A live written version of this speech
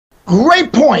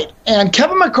Great point. And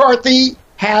Kevin McCarthy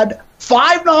had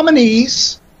 5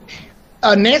 nominees.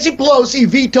 Nancy Pelosi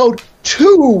vetoed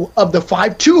 2 of the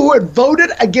 5, 2 who had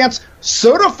voted against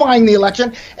certifying the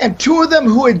election, and 2 of them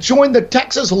who had joined the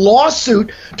Texas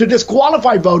lawsuit to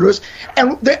disqualify voters.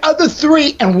 And the other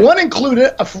 3, and one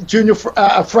included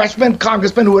a freshman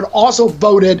congressman who had also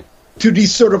voted to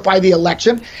decertify the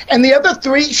election. And the other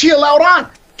 3, she allowed on.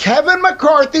 Kevin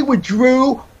McCarthy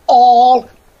withdrew all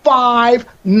 5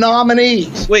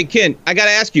 nominees. Wait, Ken, I got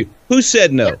to ask you, who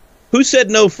said no? Who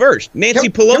said no first? Nancy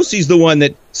Pelosi's the one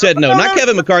that said no, not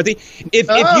Kevin McCarthy.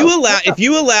 If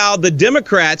you allow the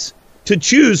Democrats to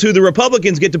choose who the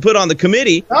Republicans get to put on the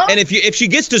committee, and if she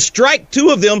gets to strike 2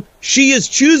 of them, she is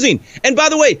choosing. And by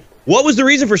the way, what was the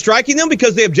reason for striking them?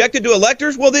 Because they objected to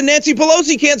electors? Well, then Nancy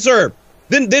Pelosi can't serve.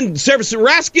 Then Sarah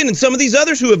Raskin and some of these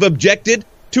others who have objected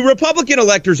to Republican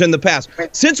electors in the past.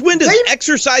 Since when does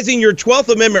exercising your 12th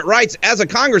Amendment rights as a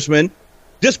congressman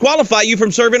disqualify you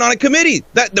from serving on a committee?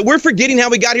 That we're forgetting how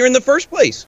we got here in the first place.